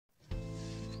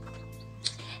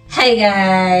Hi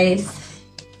guys,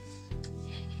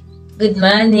 good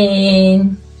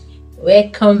morning,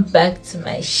 welcome back to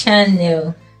my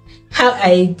channel. How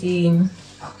are you doing?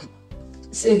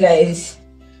 So guys,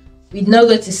 we did not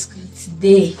go to school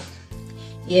today.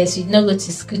 Yes, we did not go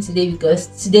to school today because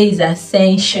today is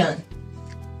Ascension.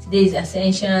 Today is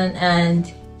Ascension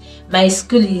and my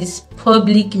school is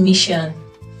public mission,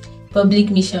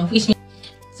 which means,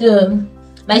 so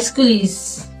my school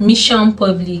is mission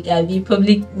public,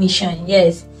 public mission,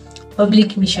 yes,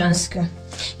 public mission school.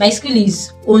 My school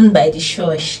is owned by the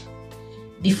church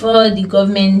before the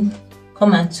government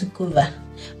come and took over,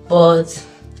 but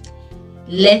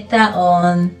later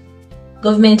on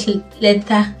government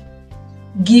later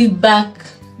give back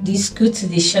the school to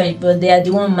the church, but they are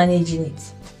the one managing it.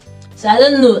 So I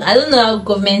don't know how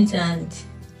government and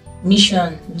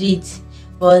mission do it,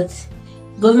 but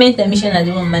government and mission are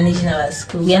the one managing our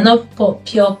school. We are not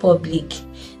pure public,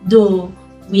 though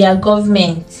we are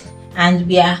government and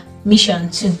we are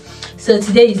mission too. So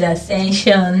today is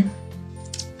Ascension,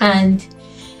 and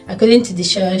according to the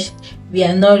church, we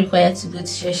are not required to go to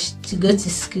church, to go to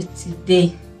school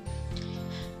today.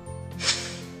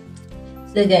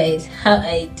 So guys, how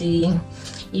are you doing?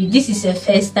 If this is your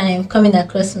first time coming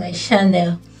across my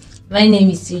channel, my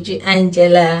name is Uju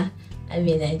Angela. I'm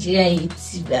a Nigerian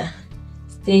YouTuber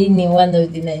staying in one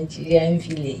of the Nigerian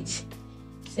village.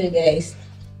 So guys,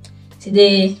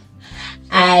 today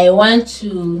I want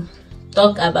to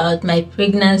talk about my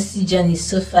pregnancy journey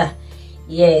so far.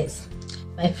 Yes,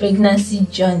 my pregnancy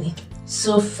journey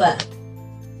so far.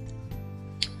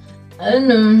 I don't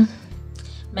know,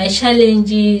 my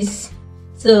challenges.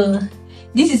 So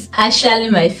this is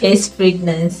actually my first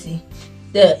pregnancy.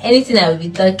 So anything I'll be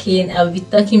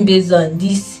talking based on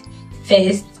this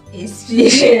first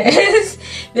experience.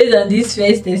 Based on this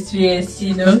first experience,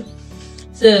 you know.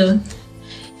 So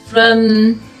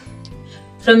from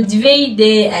the very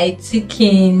day I took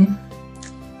in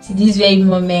to this very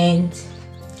moment,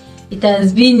 it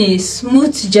has been a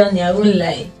smooth journey. I won't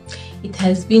lie, it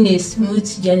has been a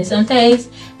smooth journey. Sometimes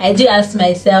I do ask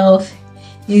myself,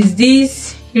 is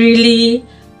this really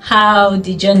how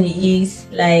the journey is?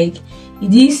 Like, is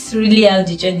this really how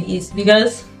the journey is?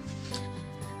 Because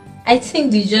I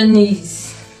think the journey is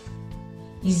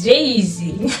very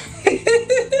easy.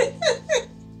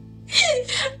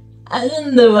 I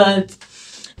don't know, but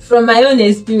from my own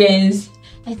experience,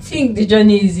 I think the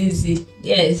journey is easy.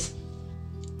 Yes,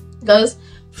 because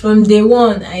from day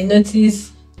one I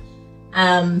noticed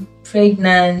I'm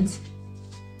pregnant.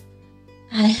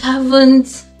 I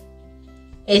haven't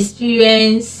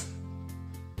experienced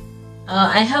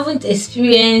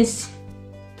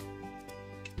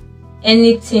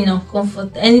anything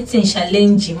uncomfortable, anything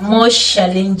challenging, much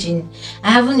challenging.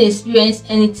 I haven't experienced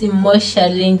anything much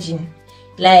challenging.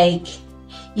 Like,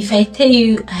 if I tell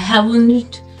you, I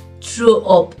haven't thrown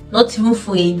up, not even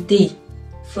for a day.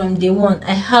 From day one,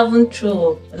 I haven't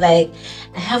thrown up. Like,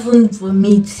 I haven't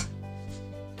vomited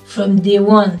from day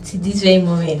one to this very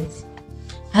moment.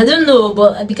 I don't know,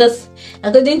 but because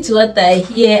according to what I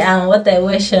hear and what I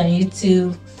watch on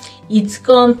YouTube,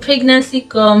 pregnancy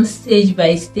comes stage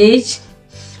by stage.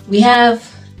 We have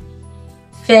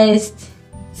first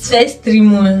 3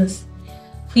 months,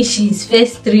 which is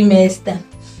first trimester,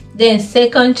 then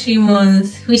second 3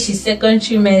 months, which is second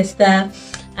trimester,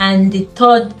 and the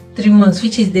third 3 months,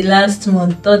 which is the last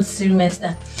month, third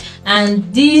trimester.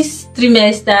 And this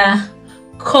trimester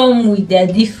come with their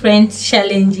different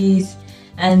challenges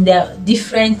and their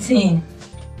different things.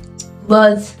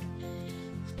 But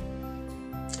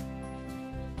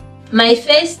my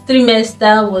first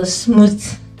trimester was smooth.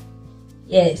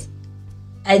 Yes,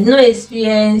 I did not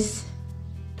experience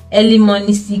early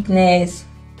morning sickness.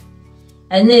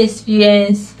 I did not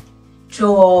experience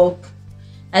throw up.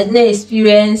 I did not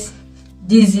experience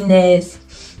dizziness.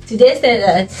 To the extent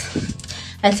that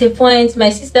at a point my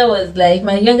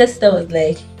younger sister was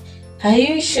like, "Are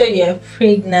you sure you're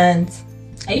pregnant?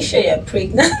 Are you sure you're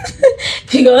pregnant?"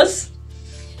 Because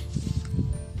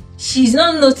she's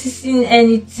not noticing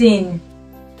anything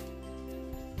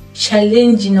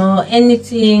challenging or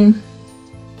anything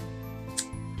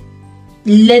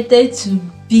related to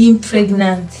being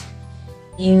pregnant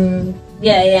in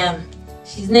where I am.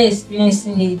 She's not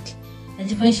experiencing it. At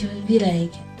the point she will be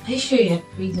like, "Are you sure you're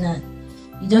pregnant?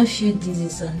 You don't feel dizzy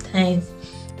sometimes?"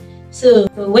 So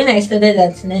when I started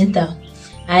antenatal,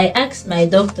 I asked my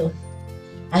doctor,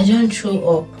 I don't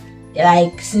throw up.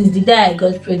 Like, since the day I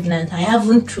got pregnant, I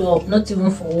haven't thrown up, not even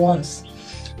for once.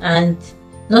 And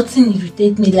nothing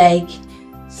irritates me like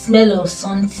smell of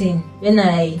something. When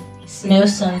I smell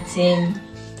something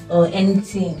or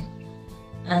anything,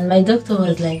 And my doctor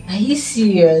was like, "Are you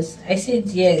serious?" I said,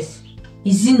 "Yes."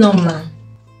 "Is it normal?"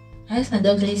 I asked my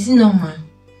doctor, "Is it normal?"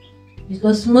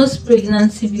 Because most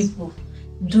pregnancy people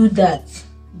do that,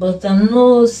 but I'm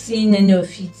not seeing any of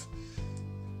it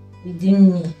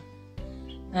within me.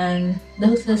 And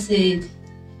doctor said,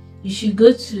 "You should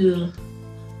go to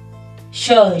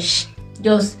church.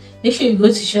 Just make sure you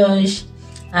go to church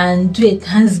and do a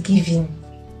Thanksgiving.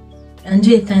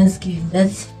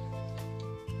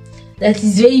 That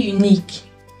is very unique.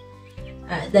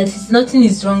 That is nothing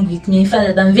is wrong with me. In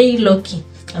fact, that I'm very lucky.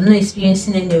 I'm not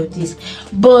experiencing any of this.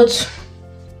 But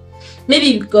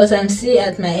maybe because I'm still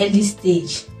at my early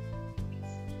stage.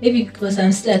 Maybe because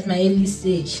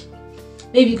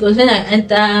when I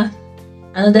enter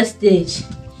another stage,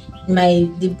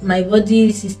 my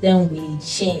body system will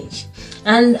change."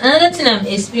 And another thing I'm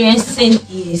experiencing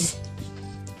is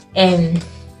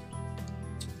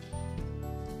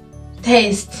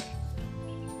test.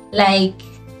 Like,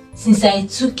 since I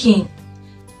took in,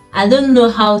 I don't know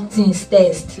how things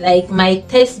test. Like, my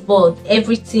test board,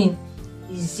 everything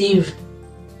is 0.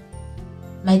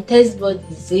 My test board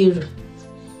is 0.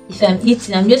 If I'm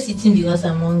eating, I'm just eating because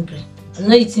I'm hungry. I'm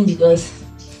not eating because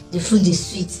the food is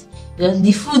sweet. Because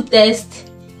the food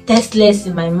tasteless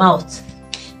in my mouth.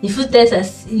 The food test,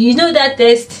 as you know, that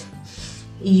test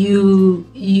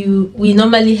we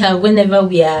normally have whenever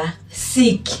we are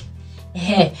sick.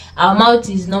 Our mouth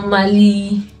is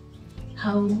normally,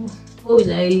 what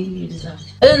will I use that?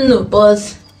 I don't know, but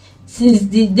since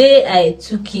the day I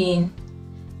took in,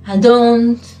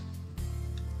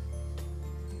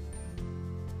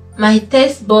 my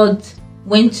test board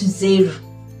went to 0.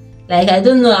 Like, I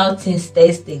don't know how things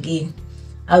taste again.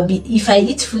 If I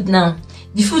eat food now,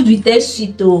 the food will taste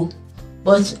sweet though,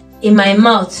 but in my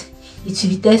mouth it will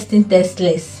be tasting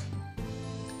tasteless.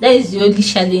 That is the only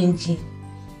challenge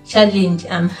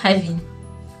I'm having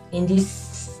in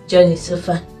this journey so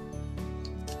far.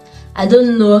 I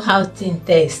don't know how things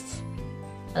taste.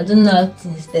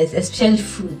 Especially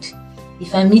food.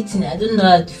 If I'm eating, I don't know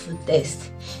how the food tastes.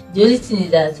 The only thing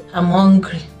is that I'm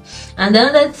hungry. And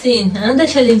another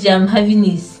challenge I'm having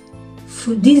is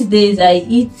food. These days I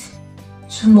eat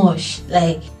too much.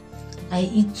 Like, I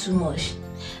eat too much.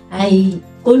 I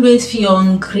always feel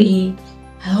hungry.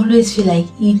 I always feel like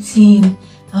eating.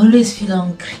 I always feel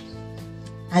hungry.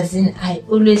 As in, I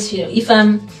always feel, if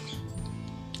I'm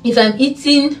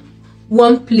eating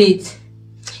 1 plate,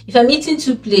 if I'm eating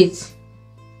 2 plates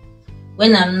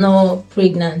when I'm not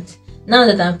pregnant, now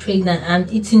that I'm pregnant, I'm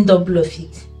eating double of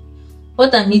it.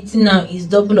 What I'm eating now is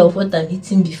double of what I'm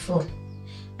eating before.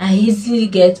 I easily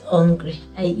get hungry.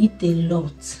 I eat a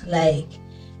lot. Like,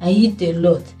 I eat a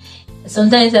lot.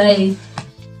 Sometimes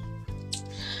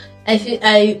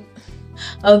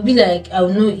I'll be like, I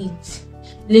will not eat.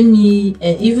 Let me,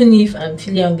 even if I'm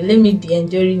feeling hungry, let me be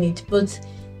enduring it. But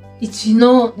it's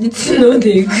not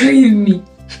they grieve me.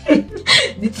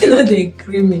 They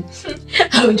grieve me.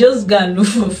 I will just go and look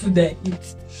for food I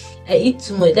eat. I eat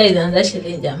too much. That is another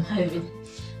challenge I'm having.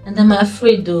 And I'm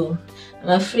afraid though. I'm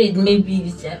afraid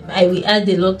maybe I will add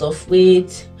a lot of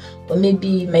weight, or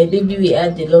maybe my baby will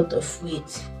add a lot of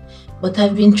weight. But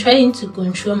I've been trying to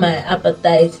control my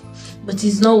appetite, but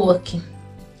it's not working.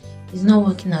 It's not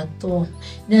working at all.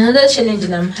 The another challenge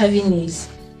that I'm having is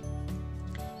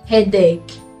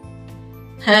headache.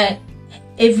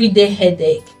 Everyday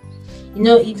headache. You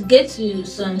know, it gets to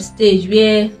some stage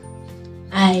where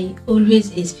I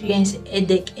always experience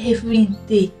headache every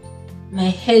day. My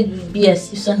head will be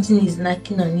as if something is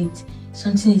knocking on it.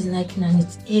 Something is knocking on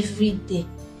it every day.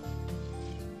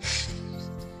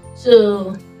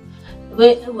 So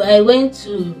when I went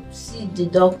to see the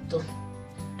doctor,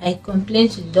 I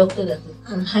complained to the doctor that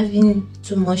I'm having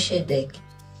too much headache.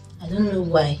 I don't know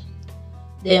why.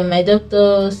 Then my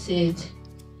doctor said,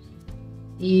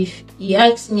 if he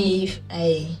asked me if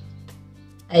I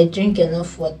drink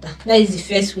enough water. That is the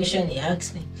first question he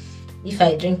asked me, if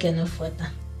I drink enough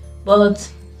water.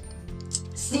 But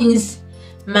since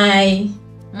my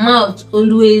mouth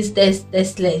always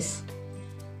tasteless,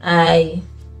 I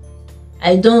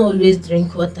don't always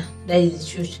drink water. That is the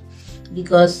truth,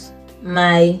 because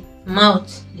my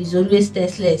mouth is always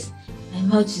tasteless. My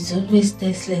mouth is always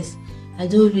tasteless. I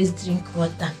don't always drink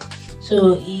water.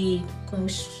 So he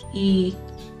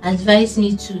advised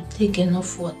me to take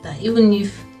enough water. Even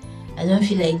if I don't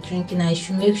feel like drinking, I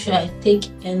should make sure I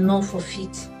take enough of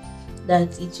it,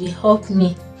 that it will help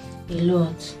me a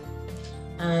lot.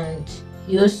 And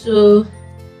he also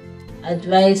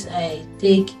advised I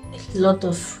take a lot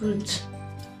of fruit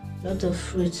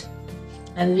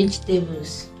and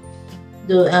vegetables.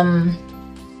 Though I'm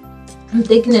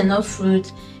taking enough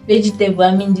fruit, vegetable.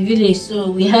 I'm in the village,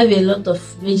 so we have a lot of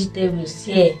vegetables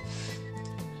here.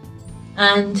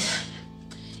 And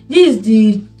this is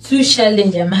the two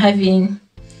challenge I'm having.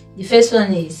 The first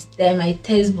one is that my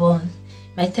taste bud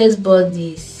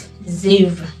is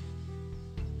 0.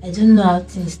 I don't know how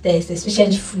things taste,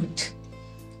 especially food.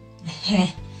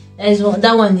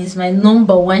 That one is my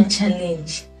number one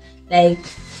challenge. Like,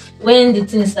 when the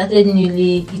thing started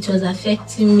newly, it was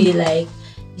affecting me,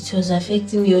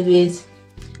 always.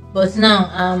 But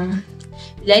now,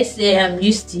 let's say I'm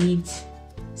used to it,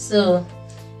 so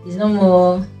it's no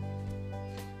more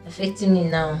affecting me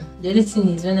now. The only thing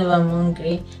is, whenever I'm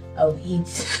hungry, I'll eat.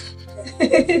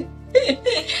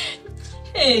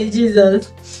 Hey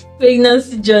Jesus,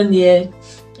 pregnancy journey, and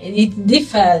it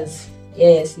differs.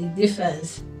 Yes, it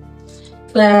differs.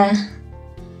 But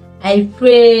I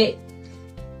pray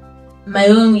my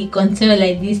own will continue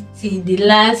like this till the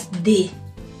last day.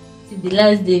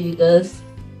 Because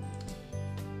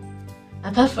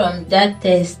apart from that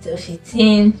test of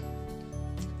eating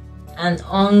and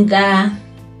hunger,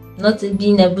 not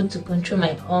being able to control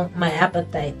my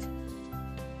appetite,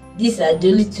 these are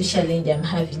the only two challenges I'm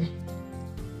having.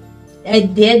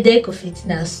 The headache of eating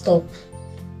has stopped,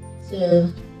 so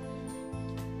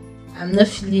I'm not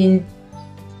feeling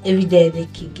everyday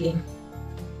headache again.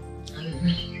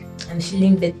 I'm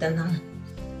feeling better now.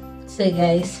 So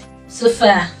guys, so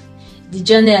far the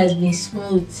journey has been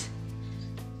smooth.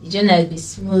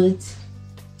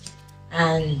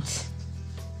 And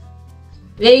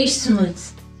very smooth.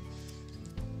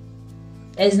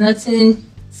 There's nothing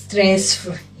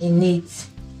stressful in it.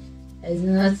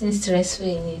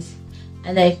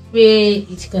 And I pray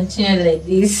it continue like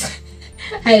this.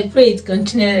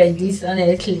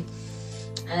 Honestly.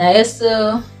 And I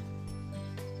also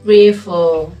pray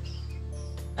for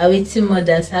awaiting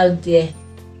mothers out there.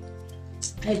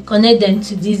 I connect them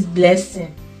to this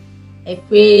blessing. I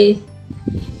pray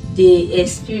they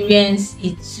experience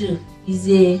it too.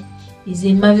 It's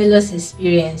a marvelous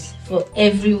experience for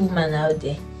every woman out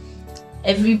there.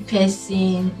 Every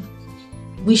person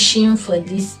wishing for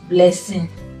this blessing.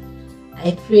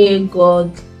 I pray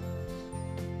God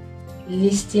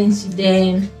listen to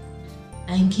them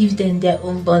and give them their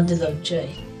own bundle of joy.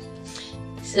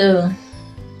 So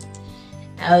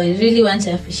I really want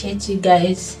to appreciate you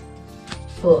guys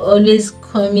for always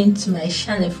coming to my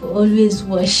channel, for always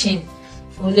watching,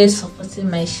 for always supporting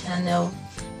my channel.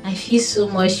 I feel so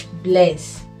much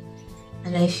blessed,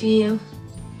 and I feel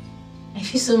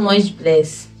so much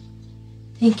blessed.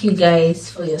 Thank you guys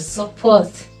for your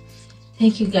support.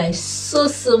 Thank you guys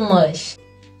so much.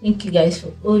 Thank you guys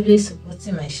for always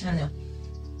supporting my channel.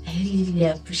 I really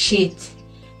appreciate.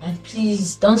 And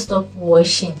please don't stop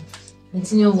watching.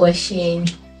 Continue watching.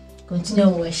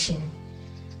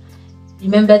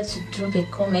 Remember to drop a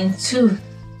comment too.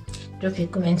 Drop a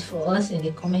comment for us in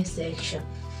the comment section.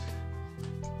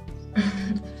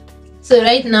 So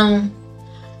right now,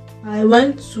 I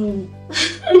want to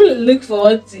look for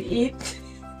what to eat.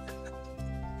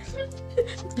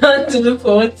 I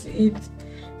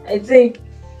think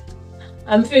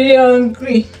I'm feeling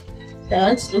hungry. So I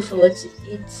want to look for what to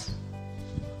eat.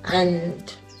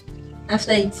 And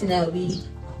after eating, I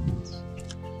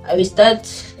will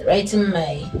start writing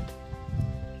my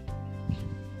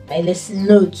lesson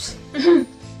notes.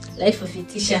 Life of a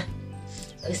teacher.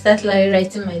 I'll start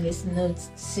writing my lesson notes.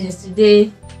 Since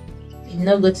today we did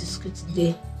not go to school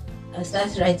today, I'll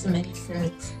start writing my lesson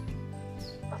notes.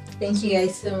 Thank you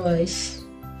guys so much.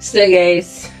 So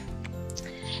guys,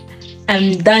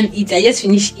 I'm done eating. I just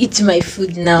finished eating my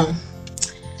food now.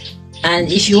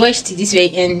 And if you watched to this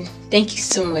very end, thank you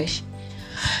so much.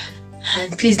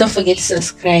 And please don't forget to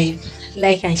subscribe,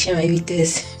 like and share my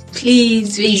videos.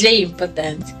 Please, it's very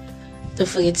important. Don't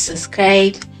forget to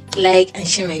subscribe, like and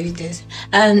share my videos.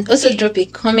 And also drop a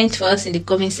comment for us in the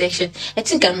comment section. I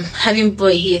think I'm having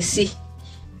boy here. See,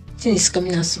 I think it's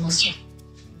coming out small.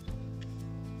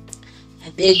 I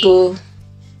better go.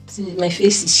 My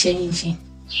face is changing.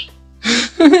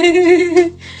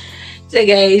 So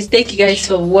guys, thank you guys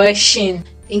for watching.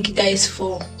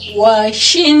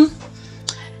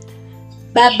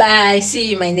 Bye bye. See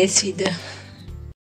you in my next video.